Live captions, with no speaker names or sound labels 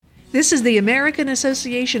This is the American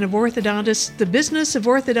Association of Orthodontists, the Business of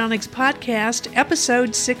Orthodontics podcast,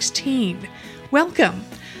 episode 16. Welcome.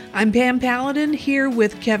 I'm Pam Paladin here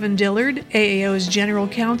with Kevin Dillard, AAO's General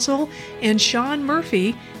Counsel, and Sean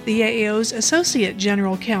Murphy, the AAO's Associate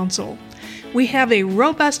General Counsel. We have a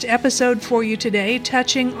robust episode for you today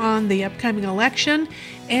touching on the upcoming election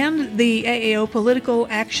and the AAO Political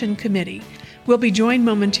Action Committee. We'll be joined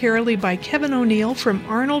momentarily by Kevin O'Neill from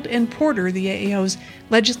Arnold Porter, the AAO's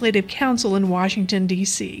Legislative Counsel in Washington,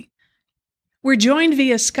 D.C. We're joined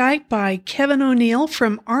via Skype by Kevin O'Neill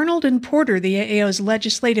from Arnold Porter, the AAO's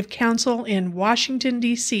Legislative Counsel in Washington,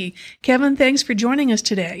 D.C. Kevin, thanks for joining us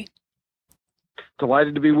today.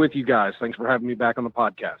 Delighted to be with you guys. Thanks for having me back on the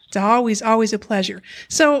podcast. It's always a pleasure.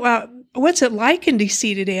 So what's it like in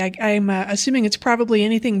D.C. today? I'm assuming it's probably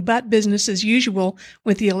anything but business as usual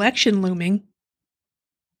with the election looming.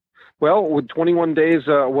 Well, with 21 days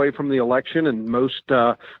away from the election and most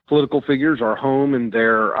political figures are home in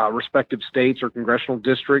their respective states or congressional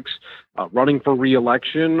districts running for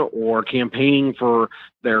re-election or campaigning for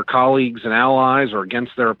their colleagues and allies or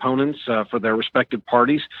against their opponents for their respective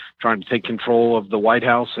parties, trying to take control of the White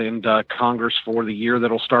House and Congress for the year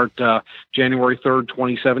that'll start January 3rd,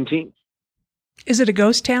 2017. Is it a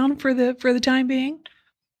ghost town for the time being?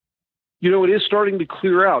 You know, it is starting to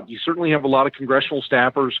clear out. You certainly have a lot of congressional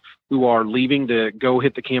staffers who are leaving to go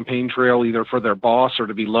hit the campaign trail either for their boss or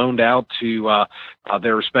to be loaned out to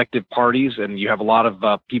their respective parties. And you have a lot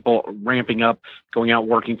of people ramping up, going out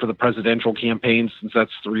working for the presidential campaign since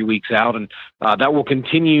that's 3 weeks out. And that will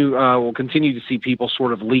continue. We'll continue to see people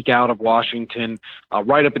sort of leak out of Washington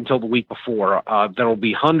right up until the week before. There will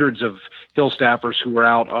be hundreds of Hill staffers who are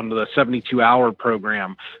out on the 72-hour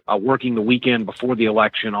program working the weekend before the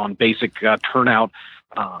election on basic turnout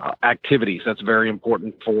activities. That's very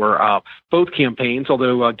important for both campaigns,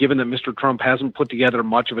 although given that Mr. Trump hasn't put together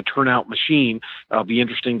much of a turnout machine, it'll be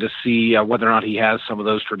interesting to see whether or not he has some of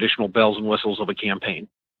those traditional bells and whistles of a campaign.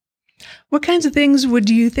 What kinds of things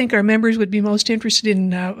do you think our members would be most interested in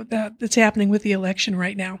that's happening with the election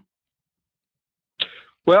right now?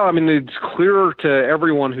 Well, I mean, it's clear to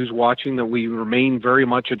everyone who's watching that we remain very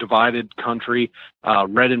much a divided country,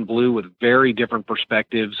 red and blue, with very different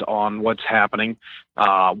perspectives on what's happening.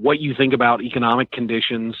 What you think about economic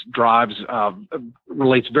conditions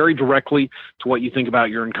relates very directly to what you think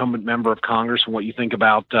about your incumbent member of Congress and what you think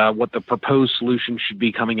about what the proposed solution should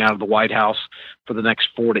be coming out of the White House for the next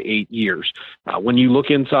 4 to 8 years. When you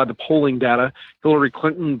look inside the polling data, Hillary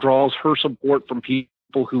Clinton draws her support from people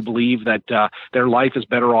who believe that their life is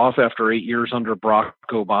better off after 8 years under Barack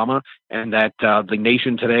Obama, and that the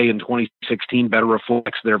nation today in 2016 better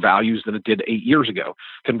reflects their values than it did 8 years ago.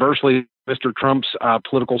 Conversely, Mr. Trump's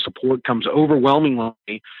political support comes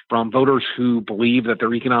overwhelmingly from voters who believe that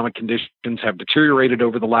their economic conditions have deteriorated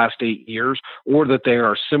over the last 8 years, or that they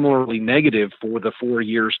are similarly negative for the 4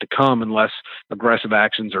 years to come unless aggressive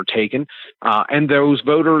actions are taken. And those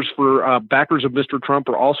voters for backers of Mr. Trump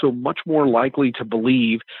are also much more likely to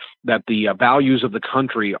believe that the values of the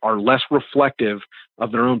country are less reflective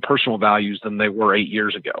of their own personal values than they were 8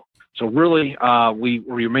 years ago. So really, we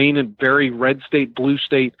remain in very red state, blue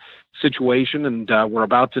state situation, and we're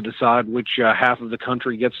about to decide which half of the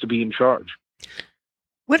country gets to be in charge.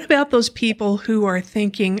 What about those people who are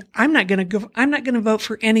thinking, I'm not going to vote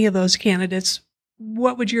for any of those candidates?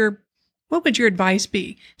 What would your advice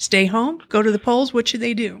be? Stay home? Go to the polls? What should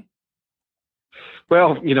they do?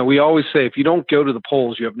 Well, you know, we always say if you don't go to the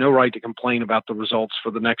polls, you have no right to complain about the results for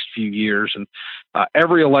the next few years. And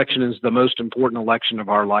every election is the most important election of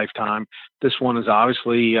our lifetime. This one is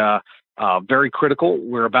obviously very critical.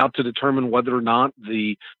 We're about to determine whether or not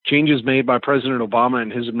the changes made by President Obama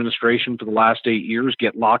and his administration for the last 8 years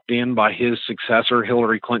get locked in by his successor,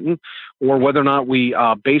 Hillary Clinton, or whether or not we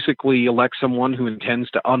basically elect someone who intends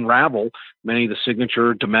to unravel many of the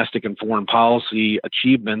signature domestic and foreign policy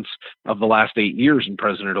achievements of the last 8 years in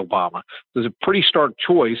President Obama. There's a pretty stark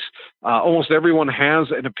choice. Almost everyone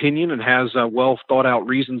has an opinion and has well thought out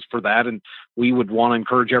reasons for that, and we would want to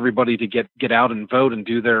encourage everybody to get out and vote and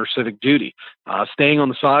do their civic duty. Staying on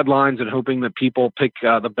the sidelines and hoping that people pick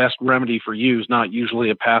the best remedy for you is not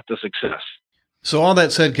usually a path to success. So all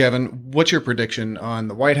that said, Kevin, what's your prediction on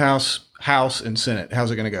the White House, House, and Senate? How's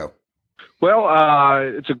it going to go? Well,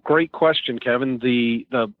 it's a great question, Kevin. The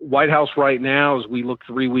White House right now, as we look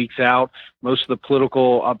 3 weeks out, most of the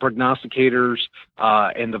political prognosticators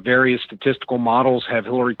and the various statistical models have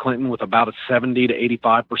Hillary Clinton with about a 70 to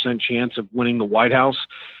 85% chance of winning the White House.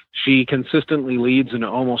 She consistently leads in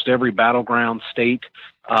almost every battleground state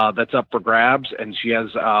that's up for grabs, and she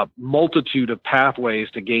has a multitude of pathways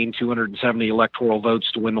to gain 270 electoral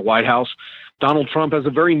votes to win the White House. Donald Trump has a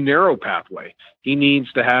very narrow pathway. He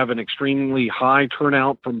needs to have an extremely high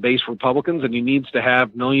turnout from base Republicans, and he needs to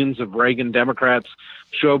have millions of Reagan Democrats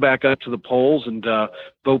show back up to the polls and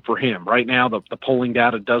vote for him. Right now, the polling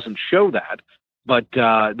data doesn't show that. But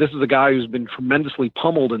this is a guy who's been tremendously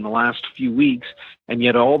pummeled in the last few weeks, and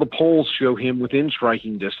yet all the polls show him within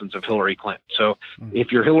striking distance of Hillary Clinton. So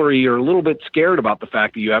if you're Hillary, you're a little bit scared about the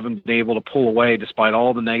fact that you haven't been able to pull away despite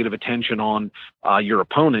all the negative attention on your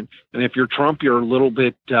opponent. And if you're Trump, you're a little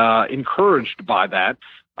bit encouraged by that.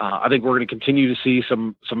 I think we're going to continue to see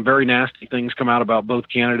some very nasty things come out about both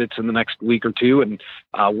candidates in the next week or two, and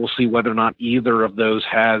we'll see whether or not either of those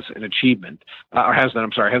has an achievement or has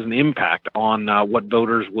an impact on what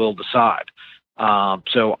voters will decide.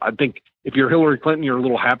 So I think if you're Hillary Clinton, you're a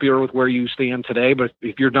little happier with where you stand today. But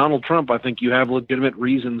if you're Donald Trump, I think you have legitimate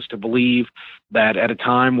reasons to believe that at a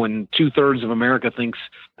time when 2/3 of America thinks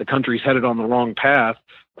the country's headed on the wrong path,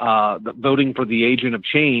 that voting for the agent of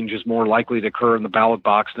change is more likely to occur in the ballot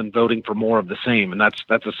box than voting for more of the same. And that's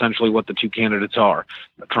essentially what the two candidates are.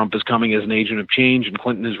 Trump is coming as an agent of change, and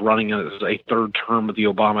Clinton is running as a third term of the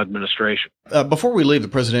Obama administration. Before we leave the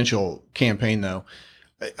presidential campaign, though,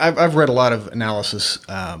 I've read a lot of analysis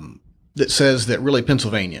that says that really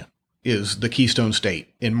Pennsylvania is the keystone state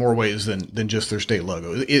in more ways than just their state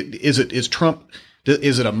logo. Is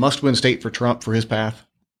it a must-win state for Trump for his path?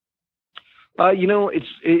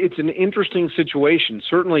 It's an interesting situation.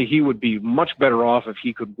 Certainly, he would be much better off if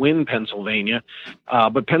he could win Pennsylvania.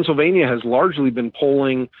 But Pennsylvania has largely been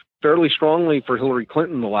polling fairly strongly for Hillary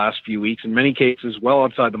Clinton the last few weeks, in many cases well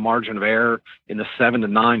outside the margin of error in the 7 to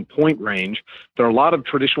 9 point range. There are a lot of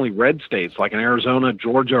traditionally red states like in Arizona,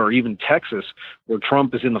 Georgia, or even Texas, where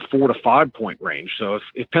Trump is in the 4 to 5 point range. So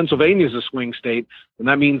if Pennsylvania is a swing state, then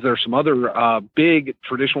that means there are some other big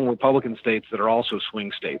traditional Republican states that are also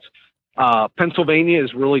swing states. Pennsylvania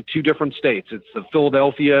is really two different states. It's the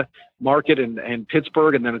Philadelphia market and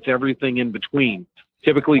Pittsburgh, and then it's everything in between.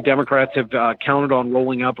 Typically, Democrats have counted on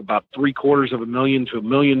rolling up about 750,000 to 1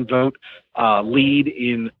 million vote lead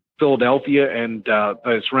in Philadelphia and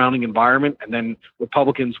the surrounding environment, and then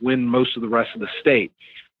Republicans win most of the rest of the state.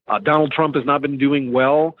 Donald Trump has not been doing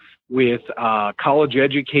well with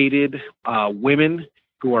college-educated women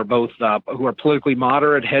who are both who are politically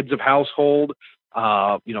moderate, heads of household,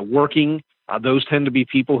 working. Those tend to be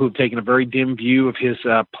people who've taken a very dim view of his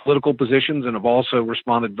political positions and have also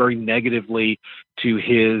responded very negatively to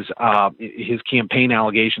his campaign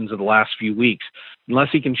allegations of the last few weeks. Unless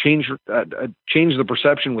he can change the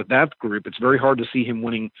perception with that group, it's very hard to see him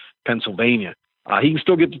winning Pennsylvania. He can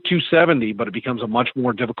still get to 270, but it becomes a much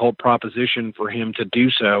more difficult proposition for him to do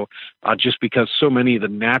so, just because so many of the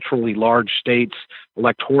naturally large states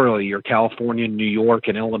electorally, your California, New York,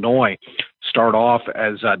 and Illinois, start off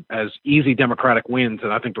as easy Democratic wins.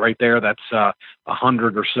 And I think right there, that's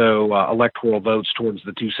 100 or so electoral votes towards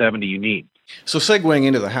the 270 you need. So segueing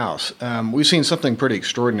into the House, we've seen something pretty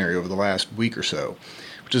extraordinary over the last week or so,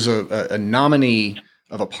 which is a nominee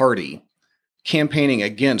of a party campaigning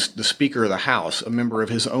against the Speaker of the House, a member of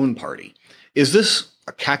his own party. Is this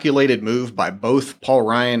a calculated move by both Paul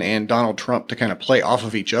Ryan and Donald Trump to kind of play off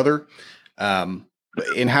of each other? And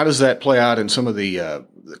how does that play out in some of the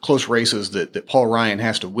close races that Paul Ryan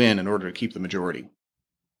has to win in order to keep the majority?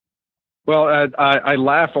 Well, I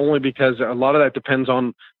laugh only because a lot of that depends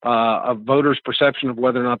on a voter's perception of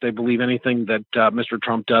whether or not they believe anything that Mr.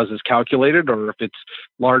 Trump does is calculated, or if it's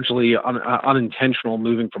largely unintentional,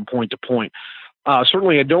 moving from point to point.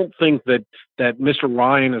 Certainly, I don't think that Mr.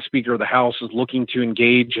 Ryan, as Speaker of the House, is looking to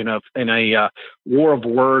engage in a war of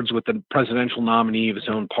words with the presidential nominee of his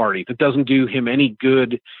own party. That doesn't do him any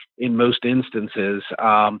good in most instances.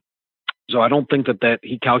 So I don't think that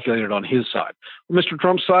he calculated on his side. On Mr.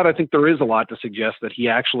 Trump's side, I think there is a lot to suggest that he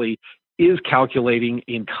actually is calculating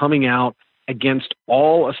in coming out against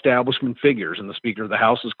all establishment figures. And the Speaker of the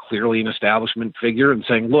House is clearly an establishment figure and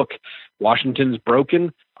saying, look, Washington's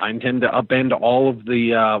broken. I intend to upend all of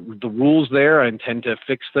the rules there. I intend to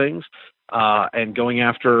fix things. And going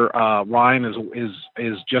after Ryan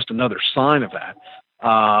is just another sign of that.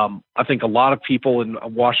 I think a lot of people in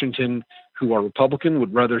Washington who are Republican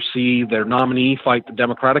would rather see their nominee fight the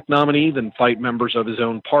Democratic nominee than fight members of his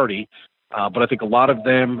own party. But I think a lot of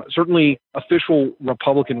them, certainly official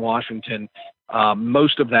Republican Washington,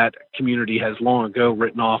 most of that community has long ago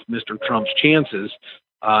written off Mr. Trump's chances.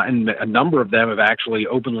 And a number of them have actually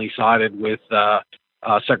openly sided with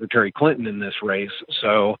Secretary Clinton in this race.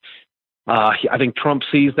 So I think Trump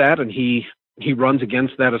sees that, and he He runs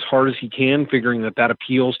against that as hard as he can, figuring that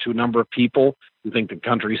appeals to a number of people who think the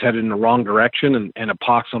country's headed in the wrong direction, and a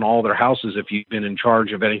pox on all their houses if you've been in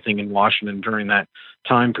charge of anything in Washington during that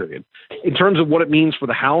time period. In terms of what it means for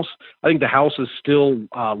the House, I think the House is still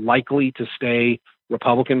likely to stay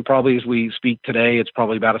Republican. Probably as we speak today, it's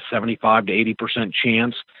probably about a 75 to 80%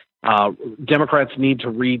 chance. Democrats need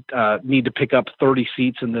to pick up 30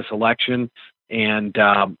 seats in this election, and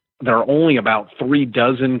there are only about 3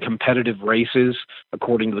 dozen competitive races,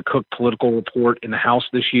 according to the Cook Political Report, in the House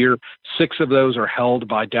this year. 6 of those are held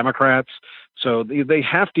by Democrats. So they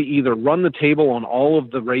have to either run the table on all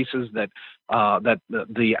of the races that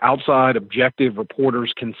the outside objective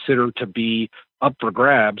reporters consider to be up for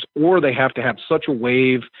grabs, or they have to have such a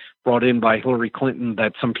wave brought in by Hillary Clinton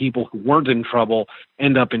that some people who weren't in trouble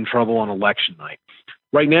end up in trouble on election night.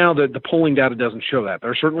 Right now, the polling data doesn't show that. There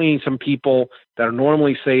are certainly some people that are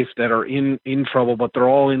normally safe that are in trouble, but they're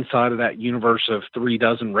all inside of that universe of 3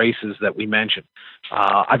 dozen races that we mentioned.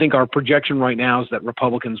 I think our projection right now is that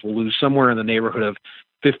Republicans will lose somewhere in the neighborhood of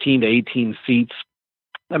 15 to 18 seats.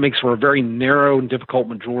 That makes for a very narrow and difficult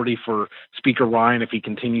majority for Speaker Ryan if he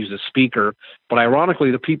continues as Speaker. But ironically,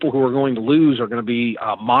 the people who are going to lose are going to be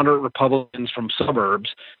moderate Republicans from suburbs,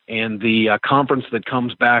 and the conference that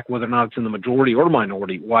comes back, whether or not it's in the majority or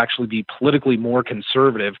minority, will actually be politically more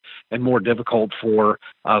conservative and more difficult for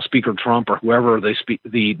Speaker Trump or whoever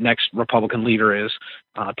the next Republican leader is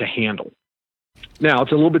to handle. Now,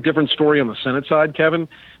 it's a little bit different story on the Senate side, Kevin,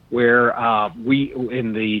 where we,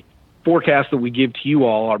 in the forecast that we give to you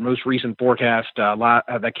all, our most recent forecast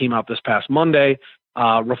that came out this past Monday,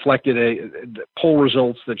 reflected poll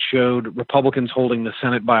results that showed Republicans holding the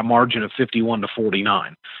Senate by a margin of 51 to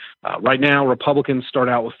 49. Right now, Republicans start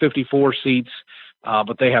out with 54 seats,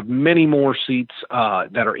 but they have many more seats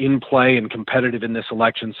that are in play and competitive in this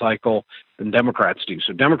election cycle than Democrats do.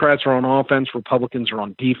 So Democrats are on offense, Republicans are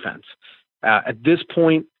on defense. At this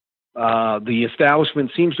point, the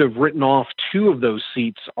establishment seems to have written off 2 of those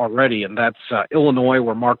seats already, and that's Illinois,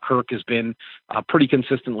 where Mark Kirk has been pretty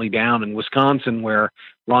consistently down, and Wisconsin, where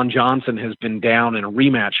Ron Johnson has been down in a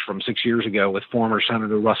rematch from 6 years ago with former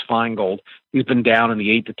Senator Russ Feingold. He's been down in the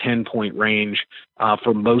 8 to 10 point range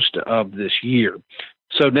for most of this year.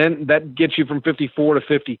 So then that gets you from 54 to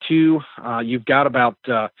 52. You've got about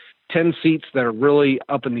 10 seats that are really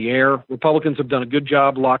up in the air. Republicans have done a good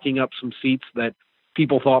job locking up some seats that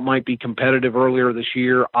people thought might be competitive earlier this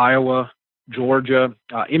year: Iowa, Georgia,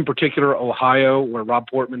 in particular Ohio, where Rob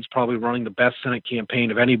Portman's probably running the best Senate campaign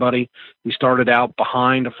of anybody. He started out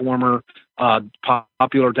behind a former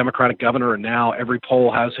popular Democratic governor, and now every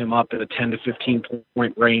poll has him up in a 10 to 15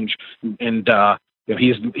 point range. And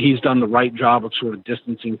he's done the right job of sort of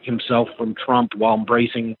distancing himself from Trump while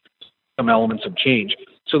embracing some elements of change.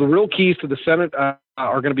 So the real keys to the Senate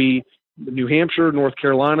are going to be New Hampshire, North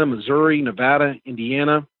Carolina, Missouri, Nevada,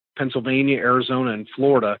 Indiana, Pennsylvania, Arizona, and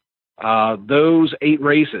Florida. Those 8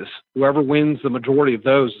 races, whoever wins the majority of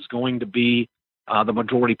those is going to be the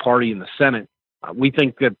majority party in the Senate. We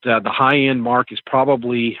think that the high-end mark is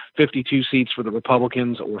probably 52 seats for the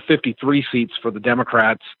Republicans or 53 seats for the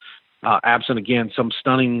Democrats, absent, again, some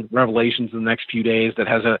stunning revelations in the next few days that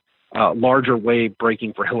has a larger wave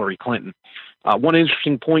breaking for Hillary Clinton. One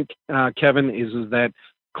interesting point, Kevin, is that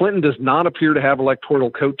Clinton does not appear to have electoral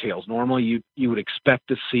coattails. Normally, you would expect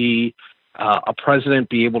to see a president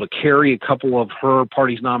be able to carry a couple of her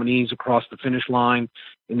party's nominees across the finish line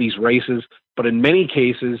in these races. But in many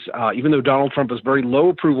cases, even though Donald Trump has very low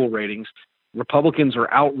approval ratings, Republicans are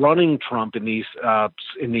outrunning Trump in these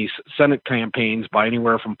Senate campaigns by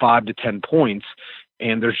anywhere from 5 to 10 points.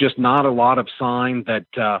 And there's just not a lot of sign that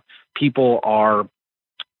people are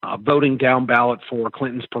voting down ballot for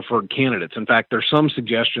Clinton's preferred candidates. In fact, there's some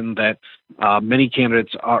suggestion that many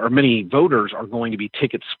voters are going to be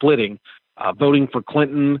ticket splitting, voting for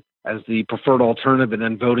Clinton as the preferred alternative and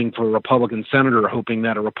then voting for a Republican senator, hoping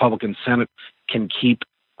that a Republican Senate can keep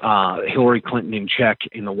Hillary Clinton in check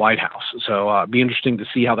in the White House. So it'd be interesting to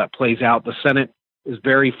see how that plays out. The Senate is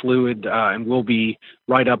very fluid and will be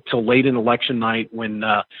right up till late in election night when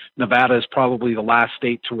Nevada is probably the last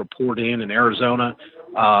state to report in, and Arizona.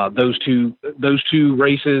 Those two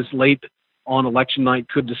races late on election night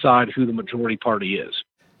could decide who the majority party is.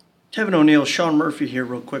 Kevin O'Neill, Sean Murphy here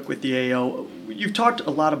real quick with the AO. You've talked a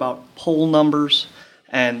lot about poll numbers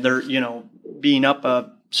and they're, being up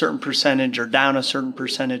a certain percentage or down a certain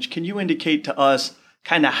percentage. Can you indicate to us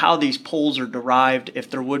kind of how these polls are derived, if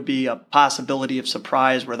there would be a possibility of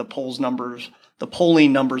surprise where the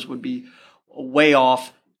polling numbers would be way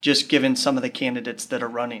off, just given some of the candidates that are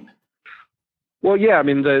running? Well, yeah, I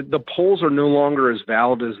mean, the polls are no longer as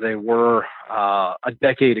valid as they were a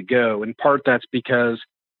decade ago. In part, that's because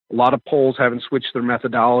a lot of polls haven't switched their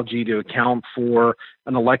methodology to account for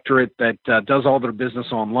an electorate that does all their business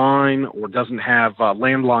online or doesn't have a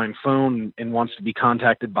landline phone and wants to be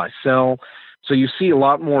contacted by cell. So you see a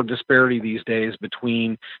lot more disparity these days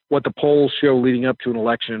between what the polls show leading up to an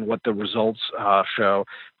election and what the results show.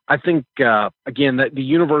 I think, again, that the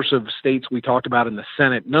universe of states we talked about in the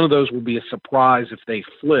Senate, none of those will be a surprise if they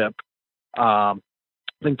flip. I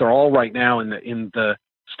think they're all right now in the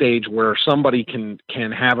stage where somebody can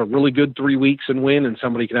have a really good 3 weeks and win, and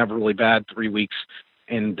somebody can have a really bad 3 weeks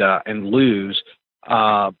and lose.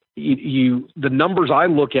 The numbers I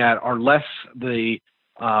look at are less the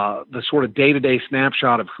sort of day-to-day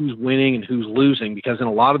snapshot of who's winning and who's losing, because in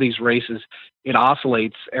a lot of these races, it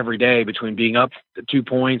oscillates every day between being up 2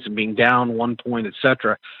 points and being down 1 point, et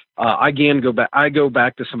cetera. I go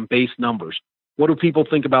back to some base numbers. What do people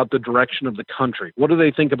think about the direction of the country? What do they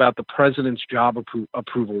think about the president's job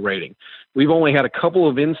approval rating? We've only had a couple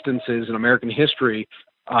of instances in American history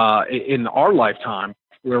in our lifetime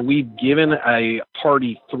where we've given a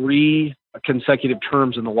party 3 consecutive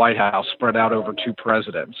terms in the White House spread out over 2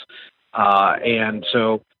 presidents. And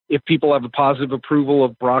so if people have a positive approval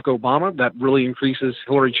of Barack Obama, that really increases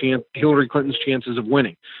Hillary Clinton's chances of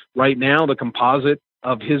winning. Right now, the composite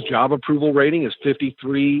of his job approval rating is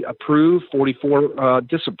 53 approve, 44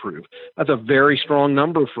 disapprove. That's a very strong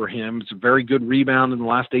number for him. It's a very good rebound in the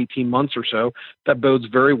last 18 months or so. That bodes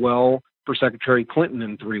very well for Secretary Clinton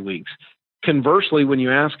in 3 weeks. Conversely, when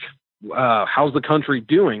you ask, how's the country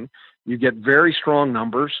doing, you get very strong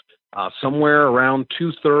numbers. Somewhere around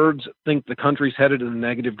 2/3 think the country's headed in a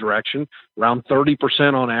negative direction. Around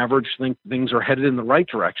 30% on average think things are headed in the right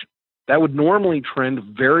direction. That would normally trend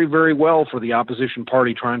very, very well for the opposition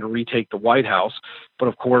party trying to retake the White House. But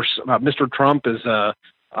of course, Mr. Trump is a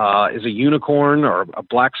unicorn or a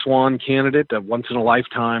black swan candidate, a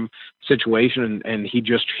once-in-a-lifetime situation, and he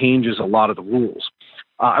just changes a lot of the rules.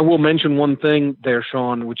 I will mention one thing there,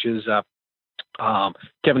 Sean, which is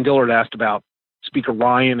Kevin Dillard asked about Speaker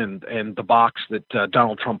Ryan and the box that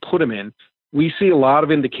Donald Trump put him in. We see a lot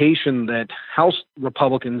of indication that House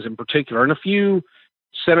Republicans in particular, and a few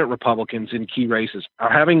Senate Republicans in key races,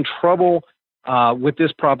 are having trouble with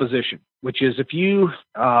this proposition, which is if you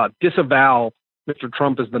disavow Mr.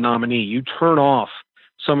 Trump as the nominee, you turn off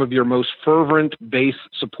some of your most fervent base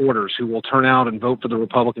supporters who will turn out and vote for the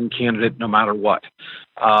Republican candidate no matter what.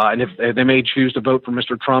 And if they may choose to vote for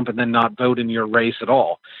Mr. Trump and then not vote in your race at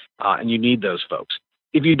all, and you need those folks.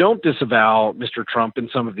 If you don't disavow Mr. Trump in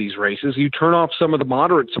some of these races, you turn off some of the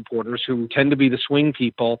moderate supporters who tend to be the swing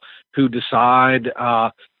people who decide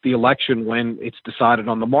the election when it's decided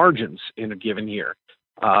on the margins in a given year.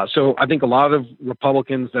 So I think a lot of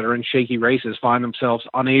Republicans that are in shaky races find themselves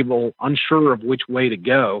unsure of which way to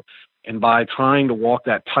go. And by trying to walk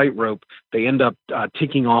that tightrope, they end up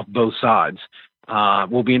ticking off both sides.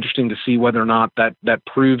 Will be interesting to see whether or not that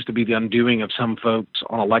proves to be the undoing of some folks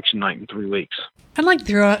on election night in 3 weeks. I'd like to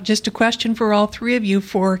throw out just a question for all three of you,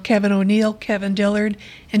 for Kevin O'Neill, Kevin Dillard,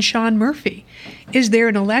 and Sean Murphy. Is there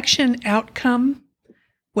an election outcome,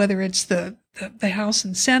 whether it's the House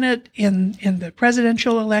and Senate in the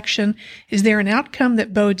presidential election, is there an outcome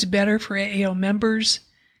that bodes better for AAO members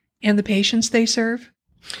and the patients they serve?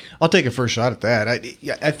 I'll take a first shot at that.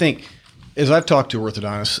 I think, as I've talked to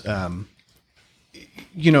orthodontists,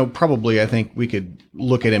 probably I think we could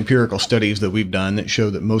look at empirical studies that we've done that show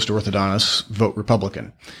that most orthodontists vote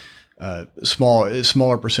Republican.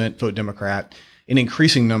 Smaller percent vote Democrat. An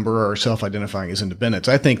increasing number are self-identifying as independents.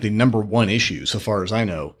 I think the number one issue, so far as I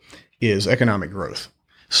know, is economic growth.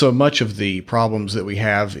 So much of the problems that we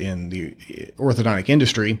have in the orthodontic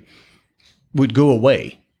industry would go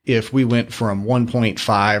away if we went from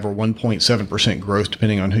 1.5 or 1.7% growth,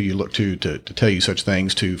 depending on who you look to tell you such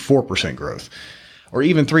things, to 4% growth, or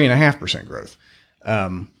even 3.5% growth.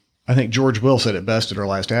 I think George Will said it best at our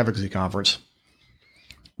last advocacy conference,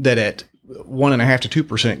 that at 1.5 to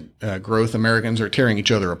 2% growth, Americans are tearing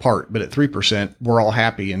each other apart. But at 3%, we're all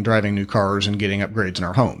happy and driving new cars and getting upgrades in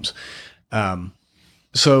our homes.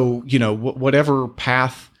 Whatever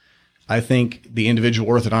path I think the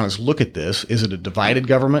individual orthodontists look at this, is it a divided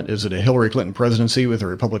government? Is it a Hillary Clinton presidency with a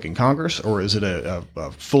Republican Congress? Or is it a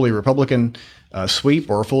fully Republican sweep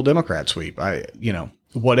or a full Democrat sweep?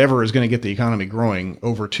 Whatever is going to get the economy growing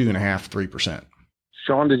over 2.5, 3%.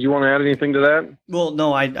 Sean, did you want to add anything to that? Well,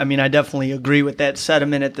 no, I definitely agree with that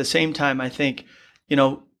sentiment. At the same time, I think,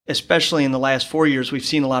 especially in the last 4 years, we've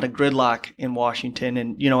seen a lot of gridlock in Washington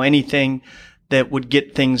and, anything that would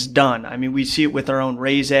get things done. I mean, we see it with our own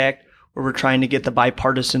RAISE Act, where we're trying to get the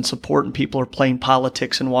bipartisan support and people are playing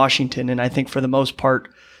politics in Washington. And I think for the most part,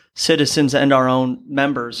 citizens and our own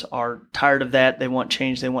members are tired of that. They want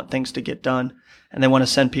change. They want things to get done, and they want to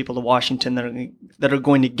send people to Washington that are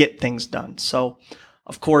going to get things done. So,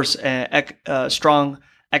 of course, strong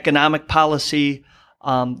economic policy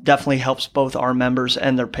definitely helps both our members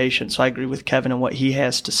and their patients. So I agree with Kevin and what he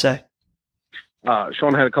has to say.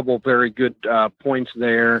 Sean had a couple of very good points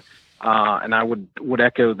there, and I would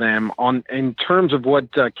echo them. In terms of what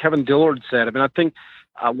Kevin Dillard said, I mean, I think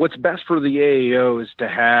what's best for the AAO is to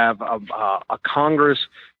have a Congress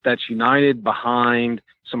that's united behind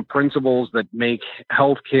some principles that make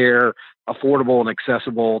healthcare affordable and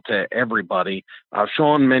accessible to everybody.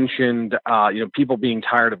 Sean mentioned, people being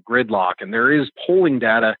tired of gridlock, and there is polling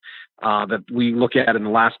data that we look at in the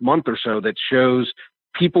last month or so that shows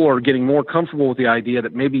people are getting more comfortable with the idea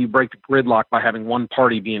that maybe you break the gridlock by having one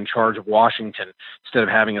party be in charge of Washington instead of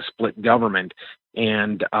having a split government.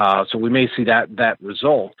 And so we may see that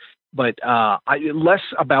result. But less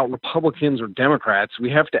about Republicans or Democrats. We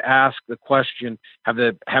have to ask the question: have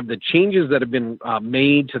the changes that have been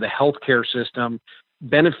made to the healthcare system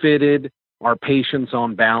benefited our patients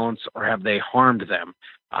on balance, or have they harmed them?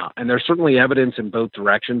 And there's certainly evidence in both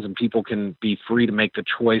directions, and people can be free to make the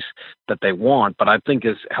choice that they want. But I think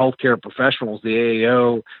as healthcare professionals, the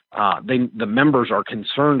AAO, the members are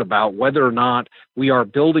concerned about whether or not we are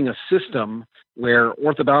building a system where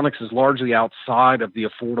orthodontics is largely outside of the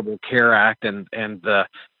Affordable Care Act and the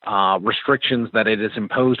restrictions that it has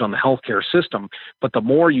imposed on the healthcare system. But the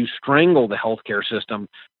more you strangle the healthcare system,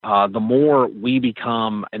 the more we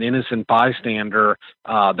become an innocent bystander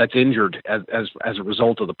that's injured as a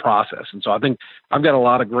result of the process. And so I think I've got a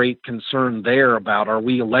lot of great concern there about, are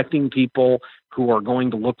we electing people who are going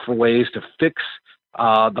to look for ways to fix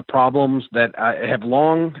the problems that have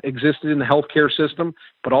long existed in the healthcare system,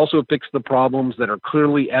 but also fix the problems that are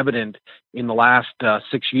clearly evident in the last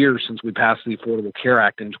 6 years since we passed the Affordable Care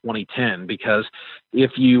Act in 2010. Because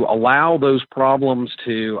if you allow those problems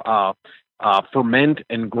to ferment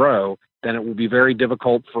and grow, then it will be very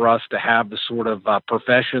difficult for us to have the sort of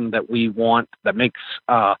profession that we want, that makes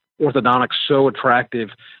orthodontics so attractive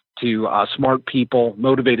to smart people,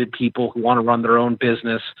 motivated people who want to run their own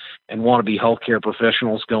business and want to be healthcare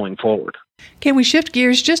professionals going forward. Can we shift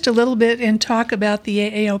gears just a little bit and talk about the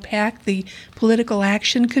AAO-PAC, the Political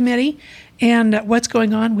Action Committee, and what's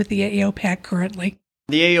going on with the AAO-PAC currently?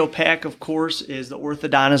 The AAO-PAC, of course, is the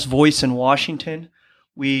orthodontist voice in Washington.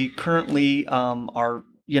 We currently are,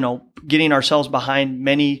 getting ourselves behind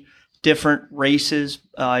many different races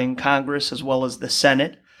in Congress as well as the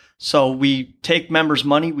Senate. So we take members'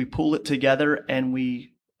 money, we pool it together, and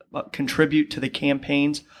we contribute to the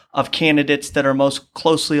campaigns of candidates that are most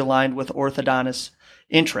closely aligned with orthodontist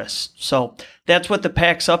interests. So that's what the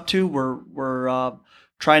PAC's up to. We're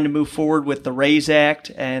trying to move forward with the RAISE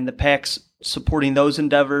Act, and the PAC's supporting those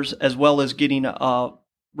endeavors, as well as getting a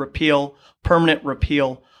permanent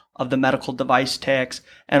repeal of the medical device tax.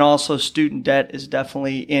 And also student debt is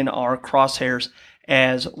definitely in our crosshairs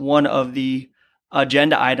as one of the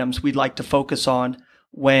agenda items we'd like to focus on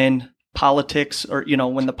when politics, or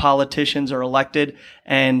when the politicians are elected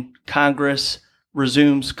and Congress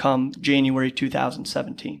resumes come January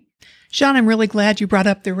 2017. Sean, I'm really glad you brought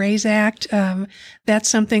up the RAISE Act. That's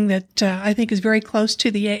something that I think is very close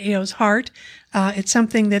to the AAO's heart. It's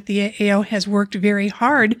something that the AAO has worked very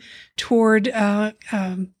hard toward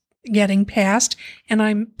getting passed. And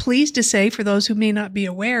I'm pleased to say, for those who may not be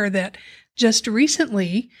aware, that just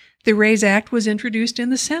recently the RAISE Act was introduced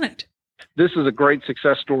in the Senate. This is a great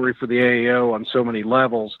success story for the AAO on so many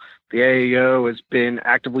levels. The AAO has been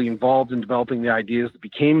actively involved in developing the ideas that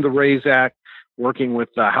became the RAISE Act, working with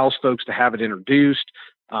House folks to have it introduced.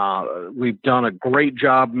 We've done a great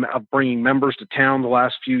job of bringing members to town the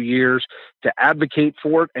last few years to advocate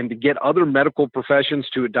for it and to get other medical professions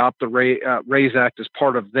to adopt the RAISE Act as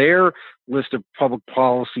part of their list of public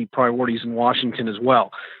policy priorities in Washington as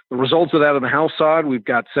well. The results of that on the House side, we've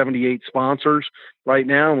got 78 sponsors right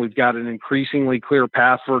now, and we've got an increasingly clear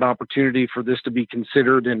path for an opportunity for this to be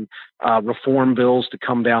considered in reform bills to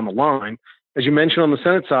come down the line. As you mentioned, on the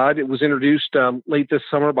Senate side, it was introduced late this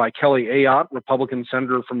summer by Kelly Ayotte, Republican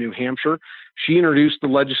senator from New Hampshire. She introduced the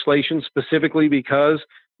legislation specifically because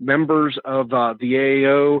members of the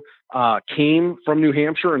AAO came from New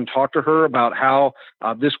Hampshire and talked to her about how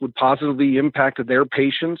this would positively impact their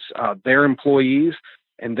patients, their employees,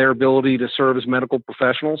 and their ability to serve as medical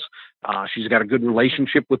professionals. She's got a good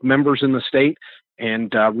relationship with members in the state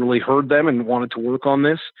and really heard them and wanted to work on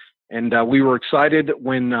this. And we were excited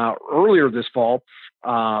when earlier this fall,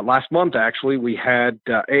 last month actually, we had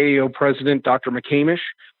AAO President Dr. McCamish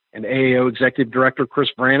and AAO Executive Director Chris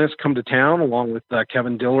Brannis come to town, along with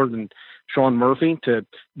Kevin Dillard and Sean Murphy, to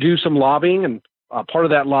do some lobbying. And part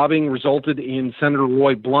of that lobbying resulted in Senator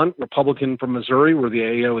Roy Blunt, Republican from Missouri, where the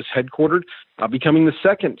AAO is headquartered, becoming the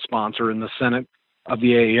second sponsor in the Senate of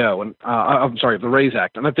the AAO, and of the RAISE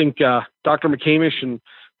Act. And I think Dr. McCamish and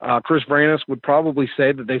Chris Branis would probably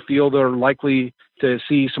say that they feel they're likely to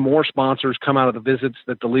see some more sponsors come out of the visits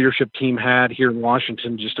that the leadership team had here in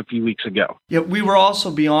Washington just a few weeks ago. Yeah, we were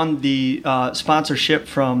also beyond the sponsorship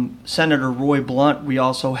from Senator Roy Blunt. We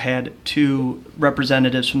also had 2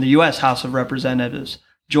 representatives from the U.S. House of Representatives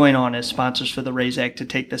join on as sponsors for the RAISE Act to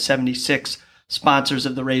take the 76 sponsors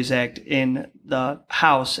of the RAISE Act in the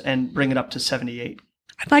House and bring it up to 78.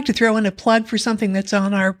 I'd like to throw in a plug for something that's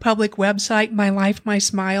on our public website,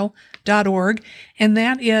 mylifemysmile.org, and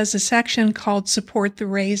that is a section called Support the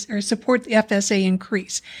RAISE, or Support the FSA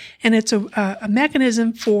Increase. And it's a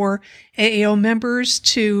mechanism for AAO members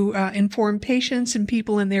to inform patients and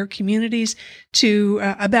people in their communities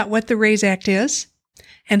about what the RAISE Act is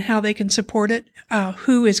and how they can support it,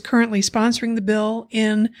 who is currently sponsoring the bill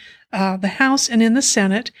in the House and in the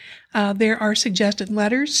Senate. There are suggested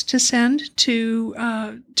letters to send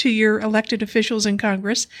to your elected officials in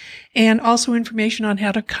Congress, and also information on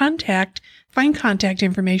how to find contact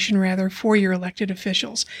information for your elected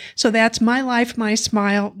officials. So that's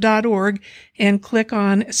mylifemysmile.org, and click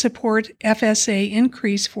on Support FSA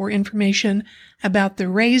Increase for information about the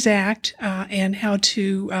RAISE Act and how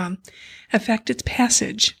to affect its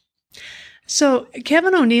passage. So,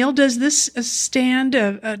 Kevin O'Neill, does this does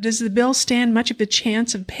the bill stand much of a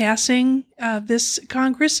chance of passing this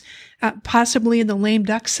Congress, possibly in the lame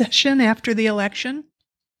duck session after the election?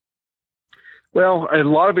 Well, a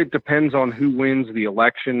lot of it depends on who wins the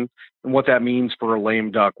election and what that means for a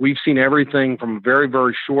lame duck. We've seen everything from a very,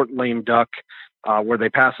 very short lame duck where they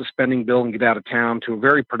pass a spending bill and get out of town to a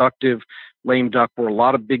very productive lame duck where a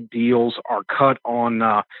lot of big deals are cut on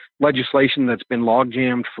legislation that's been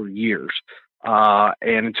logjammed for years.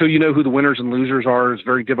 And until you know who the winners and losers are, it's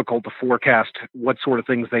very difficult to forecast what sort of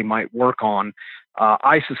things they might work on.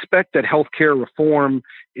 I suspect that healthcare reform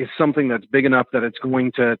is something that's big enough that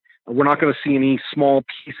we're not going to see any small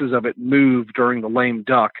pieces of it move during the lame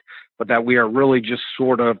duck, but that we are really just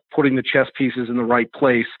sort of putting the chess pieces in the right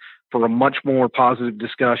place for a much more positive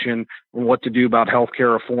discussion on what to do about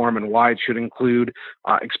healthcare reform and why it should include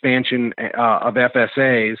expansion of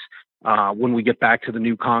FSAs when we get back to the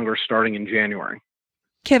new Congress starting in January.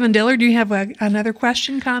 Kevin Dillard, do you have another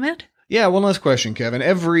comment? Yeah, one last question, Kevin.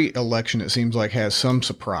 Every election, it seems like, has some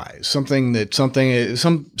surprise, somebody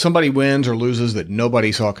wins or loses that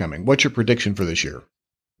nobody saw coming. What's your prediction for this year?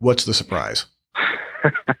 What's the surprise?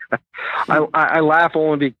 I laugh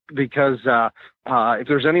only because if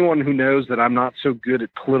there's anyone who knows that I'm not so good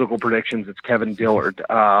at political predictions, it's Kevin Dillard.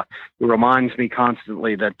 Who reminds me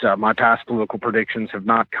constantly that my past political predictions have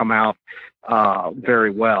not come out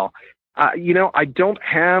very well. I don't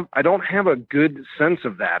have a good sense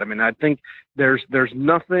of that. I mean, I think there's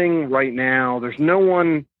nothing right now. There's no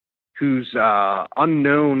one who's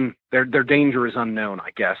unknown. Their danger is unknown,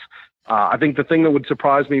 I guess. I think the thing that would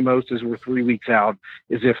surprise me most as we're 3 weeks out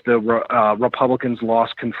is if the Republicans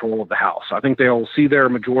lost control of the House. I think they'll see their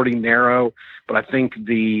majority narrow, but I think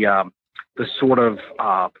the sort of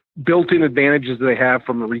built-in advantages they have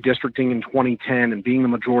from the redistricting in 2010 and being the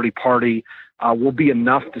majority party will be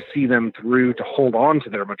enough to see them through to hold on to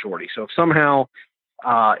their majority. So if somehow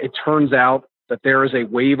it turns out that there is a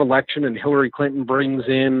wave election and Hillary Clinton brings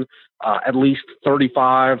in at least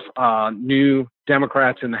 35 new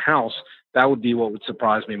Democrats in the House, that would be what would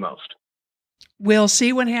surprise me most. We'll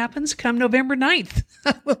see what happens come November 9th.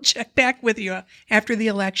 We'll check back with you after the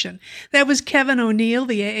election. That was Kevin O'Neill,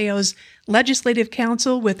 the AAO's Legislative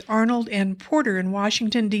Counsel with Arnold and Porter in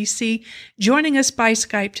Washington, D.C., joining us by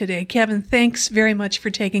Skype today. Kevin, thanks very much for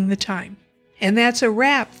taking the time. And that's a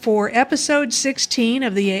wrap for episode 16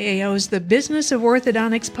 of the AAO's The Business of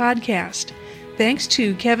Orthodontics podcast. Thanks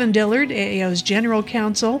to Kevin Dillard, AAO's General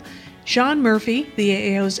Counsel, Sean Murphy, the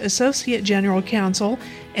AAO's Associate General Counsel,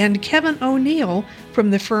 and Kevin O'Neill from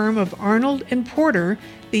the firm of Arnold and Porter,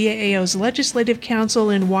 the AAO's Legislative Counsel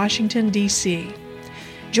in Washington, D.C.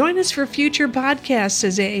 Join us for future podcasts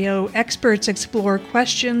as AAO experts explore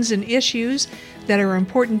questions and issues that are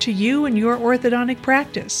important to you and your orthodontic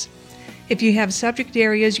practice. If you have subject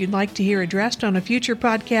areas you'd like to hear addressed on a future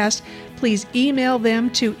podcast, please email them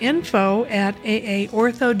to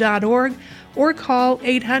info@aaortho.org or call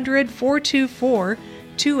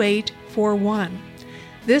 800-424-2841.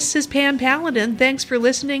 This is Pam Paladin. Thanks for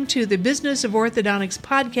listening to the Business of Orthodontics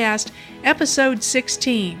podcast, episode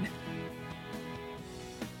 16.